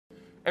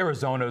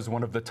Arizona is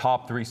one of the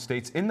top 3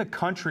 states in the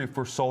country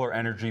for solar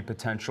energy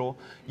potential,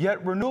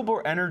 yet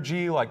renewable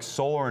energy like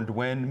solar and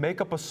wind make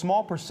up a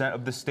small percent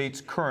of the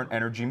state's current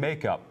energy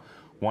makeup.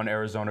 One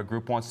Arizona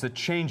group wants to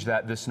change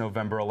that this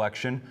November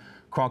election.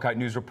 Cronkite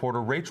News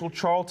reporter Rachel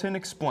Charlton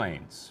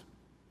explains.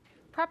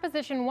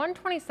 Proposition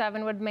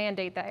 127 would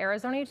mandate that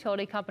Arizona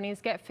utility companies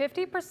get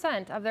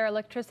 50% of their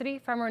electricity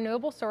from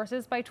renewable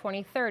sources by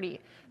 2030.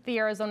 The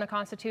Arizona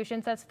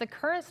Constitution sets the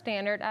current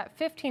standard at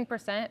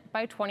 15%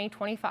 by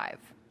 2025.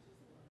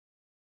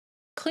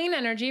 Clean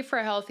Energy for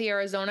a Healthy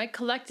Arizona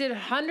collected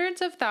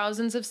hundreds of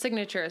thousands of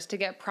signatures to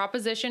get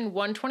Proposition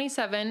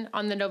 127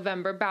 on the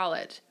November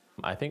ballot.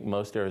 I think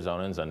most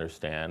Arizonans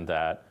understand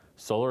that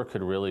solar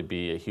could really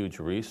be a huge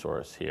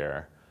resource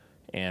here.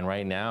 And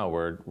right now,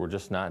 we're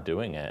just not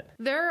doing it.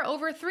 There are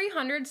over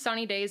 300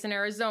 sunny days in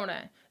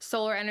Arizona.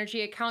 Solar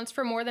energy accounts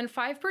for more than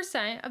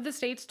 5% of the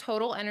state's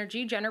total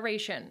energy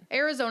generation.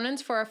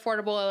 Arizonans for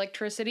Affordable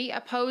Electricity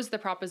oppose the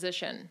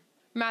proposition.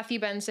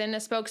 Matthew Benson, a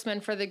spokesman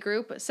for the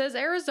group, says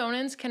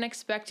Arizonans can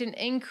expect an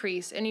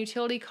increase in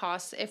utility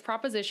costs if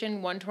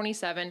Proposition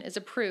 127 is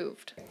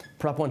approved.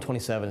 Prop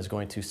 127 is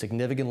going to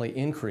significantly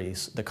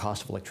increase the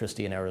cost of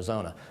electricity in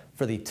Arizona.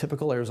 For the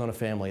typical Arizona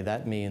family,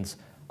 that means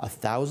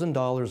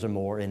 $1,000 or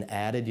more in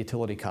added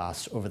utility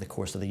costs over the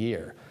course of the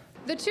year.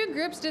 The two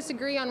groups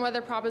disagree on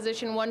whether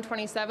Proposition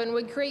 127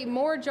 would create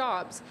more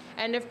jobs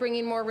and if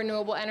bringing more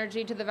renewable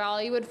energy to the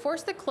valley would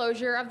force the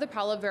closure of the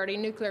Palo Verde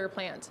nuclear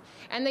plant.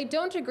 And they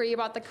don't agree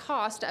about the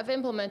cost of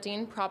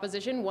implementing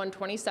Proposition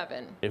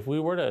 127. If we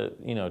were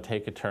to,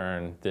 take a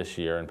turn this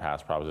year and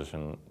pass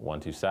Proposition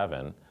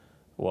 127,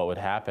 what would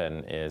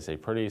happen is a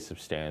pretty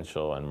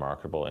substantial and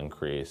marketable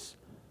increase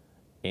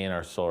in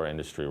our solar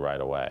industry right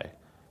away,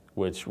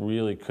 which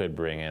really could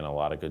bring in a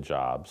lot of good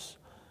jobs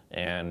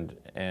and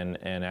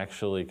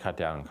actually cut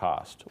down on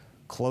cost.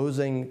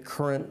 Closing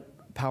current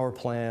power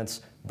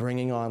plants,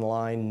 bringing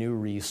online new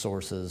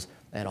resources,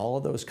 and all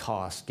of those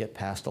costs get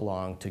passed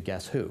along to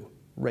guess who?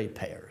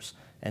 Ratepayers.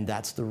 And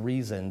that's the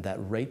reason that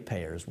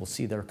ratepayers will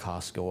see their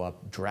costs go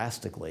up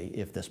drastically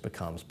if this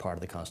becomes part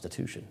of the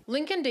Constitution.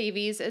 Lincoln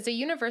Davies is a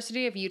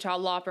University of Utah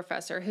law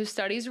professor who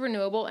studies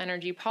renewable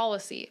energy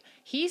policy.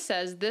 He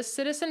says this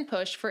citizen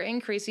push for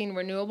increasing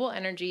renewable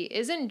energy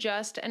isn't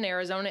just an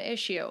Arizona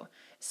issue.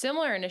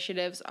 Similar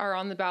initiatives are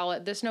on the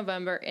ballot this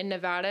November in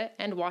Nevada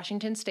and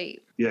Washington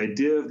state. The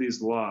idea of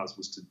these laws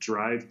was to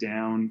drive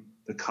down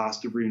the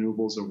cost of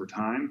renewables over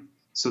time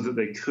so that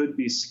they could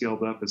be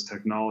scaled up as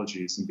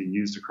technologies and be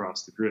used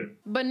across the grid.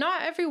 But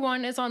not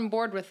everyone is on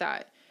board with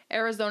that.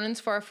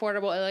 Arizonans for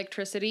Affordable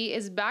Electricity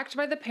is backed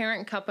by the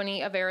parent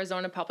company of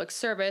Arizona Public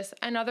Service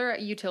and other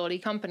utility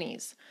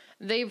companies.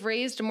 They've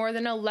raised more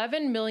than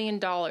 $11 million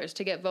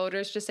to get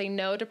voters to say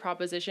no to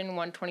Proposition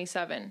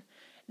 127.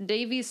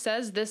 Davies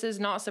says this is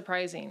not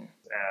surprising.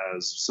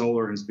 As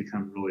solar has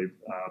become really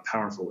a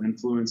powerful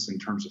influence in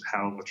terms of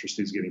how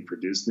electricity is getting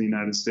produced in the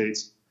United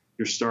States,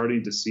 you're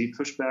starting to see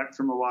pushback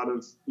from a lot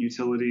of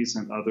utilities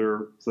and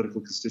other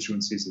political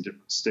constituencies in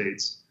different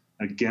states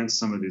against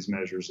some of these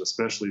measures,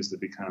 especially as they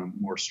become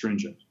more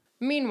stringent.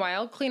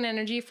 Meanwhile, Clean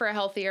Energy for a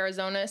Healthy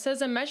Arizona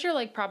says a measure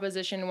like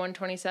Proposition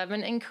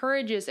 127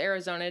 encourages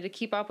Arizona to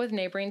keep up with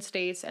neighboring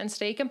states and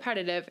stay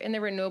competitive in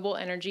the renewable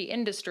energy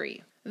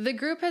industry. The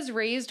group has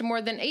raised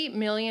more than $8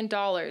 million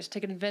to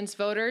convince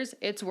voters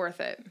it's worth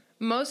it.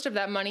 Most of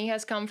that money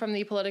has come from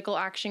the Political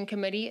Action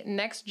Committee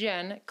Next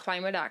Gen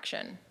Climate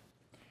Action.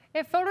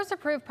 If voters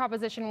approve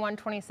Proposition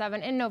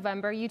 127 in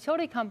November,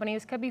 utility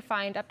companies could be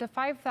fined up to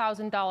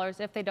 $5,000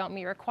 if they don't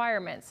meet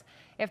requirements.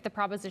 If the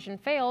proposition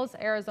fails,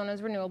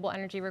 Arizona's renewable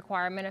energy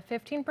requirement of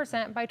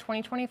 15% by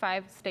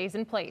 2025 stays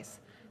in place.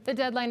 The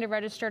deadline to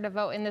register to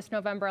vote in this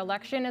November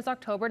election is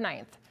October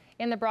 9th.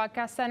 In the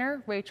Broadcast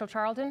Center, Rachel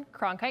Charlton,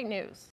 Cronkite News.